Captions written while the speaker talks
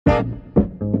Hello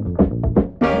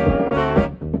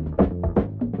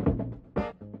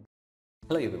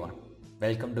everyone,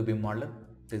 welcome to BIM Modeler.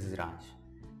 This is Raj.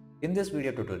 In this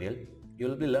video tutorial, you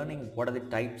will be learning what are the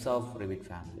types of Revit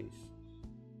families.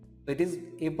 So it is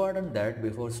important that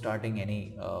before starting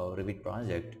any Revit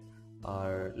project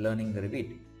or learning the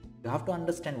Revit, you have to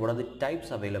understand what are the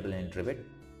types available in Revit.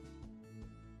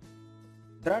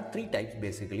 There are three types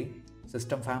basically: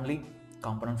 system family,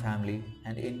 component family,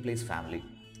 and in-place family.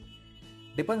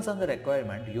 Depends on the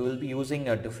requirement, you will be using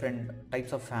different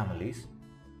types of families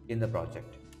in the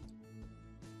project.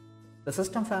 The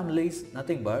system family is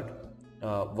nothing but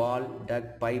wall,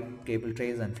 duct, pipe, cable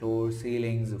trays and floors,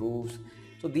 ceilings, roofs.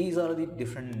 So these are the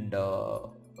different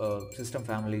system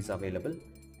families available,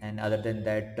 and other than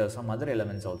that some other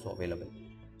elements also available.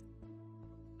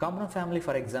 Component family,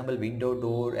 for example, window,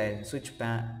 door and switch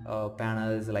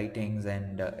panels, lightings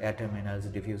and air terminals,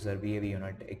 diffuser, VAV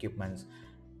unit, equipments,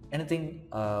 anything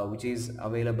which is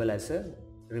available as a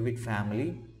Revit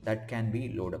family that can be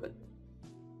loadable.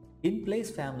 In-place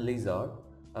families are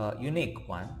unique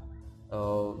one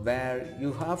where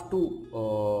you have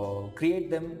to create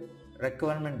them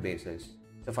requirement basis.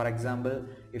 So for example,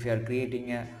 if you are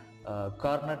creating a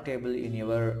corner table in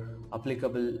your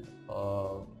applicable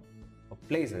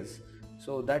places,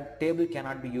 so that table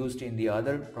cannot be used in the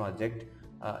other project.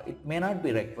 It may not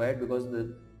be required because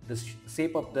the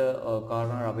shape of the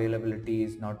corner availability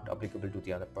is not applicable to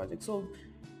the other project. So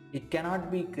it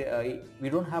cannot be, we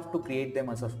don't have to create them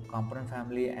as a component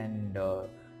family and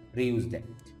reuse them.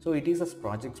 So it is a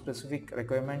project specific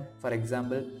requirement. For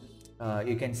example,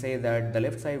 you can say that the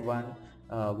left side one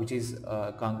which is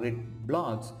concrete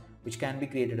blocks, which can be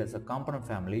created as a component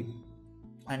family,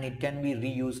 and it can be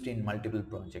reused in multiple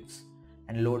projects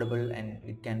and loadable, and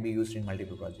it can be used in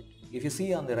multiple projects. If you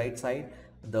see on the right side,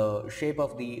 the shape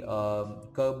of the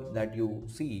curve that you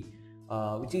see,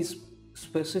 which is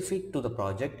specific to the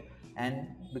project, and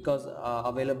because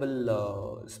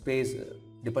available space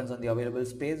depends on the available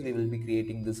space, we will be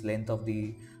creating this length of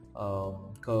the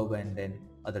curve and then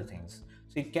other things.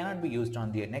 So it cannot be used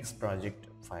on the next project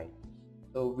file,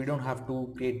 so we don't have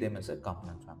to create them as a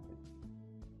component family.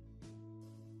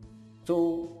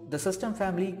 So the system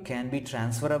family can be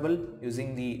transferable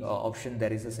using the option.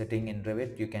 There is a setting in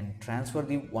Revit, you can transfer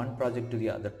the one project to the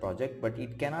other project, but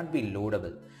it cannot be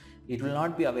loadable. It will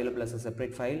not be available as a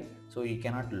separate file, so you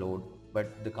cannot load.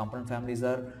 But the component families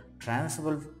are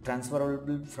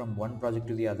transferable from one project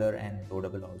to the other and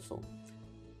loadable also.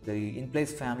 The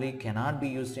in-place family cannot be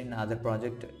used in other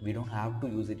project. We don't have to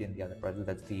use it in the other project.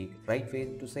 That's the right way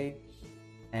to say.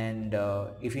 And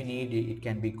if you need, it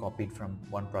can be copied from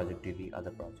one project to the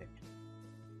other project.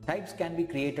 Types can be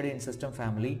created in system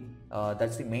family.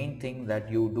 That's the main thing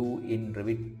that you do in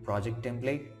Revit project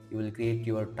template. You will create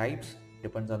your types,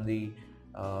 depends on the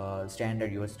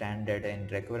standard, your standard and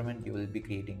requirement. You will be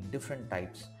creating different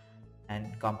types.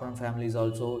 And component families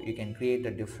also, you can create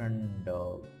a different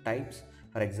types.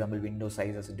 For example, window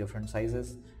sizes, different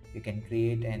sizes you can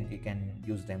create and you can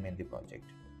use them in the project.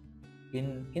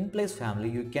 In place family,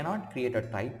 you cannot create a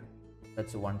type,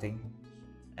 that's one thing.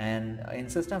 And in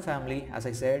system family, as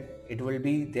I said, it will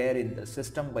be there in the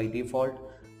system by default,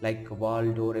 like wall,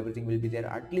 door, everything will be there.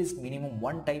 At least minimum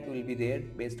one type will be there.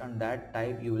 Based on that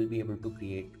type, you will be able to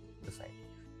create the site.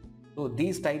 So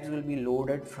these types will be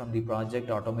loaded from the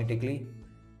project automatically,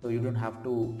 so you don't have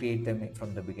to create them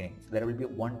from the beginning. So there will be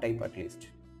one type at least.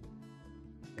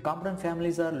 The component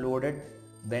families are loaded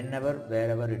whenever,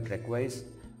 wherever it requires.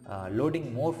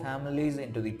 Loading more families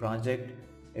into the project,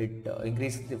 it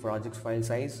increases the project's file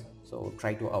size, so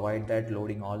try to avoid that,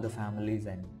 loading all the families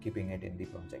and keeping it in the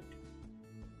project.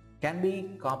 Can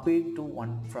be copied to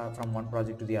from one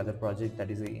project to the other project,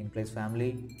 that is the in-place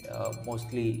family.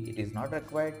 Mostly it is not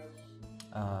required.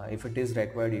 If it is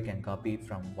required, you can copy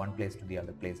from one place to the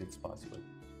other place, it's possible.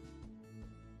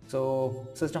 So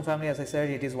system family, as I said,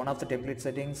 it is one of the template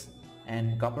settings,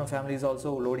 and component family is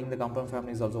also, loading the component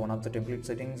family is also one of the template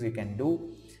settings you can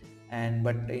do. And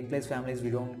but in-place families,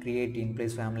 we don't create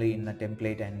in-place family in a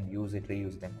template and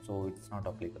reuse them, so it's not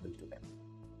applicable to them.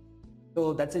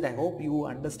 So that's it. I hope you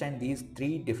understand these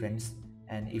three differences,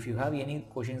 and if you have any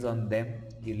questions on them,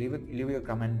 you leave your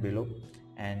comment below.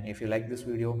 And if you like this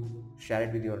video, share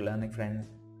it with your learning friends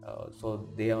so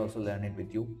they also learn it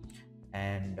with you.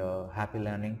 And happy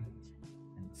learning,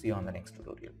 and see you on the next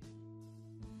tutorial.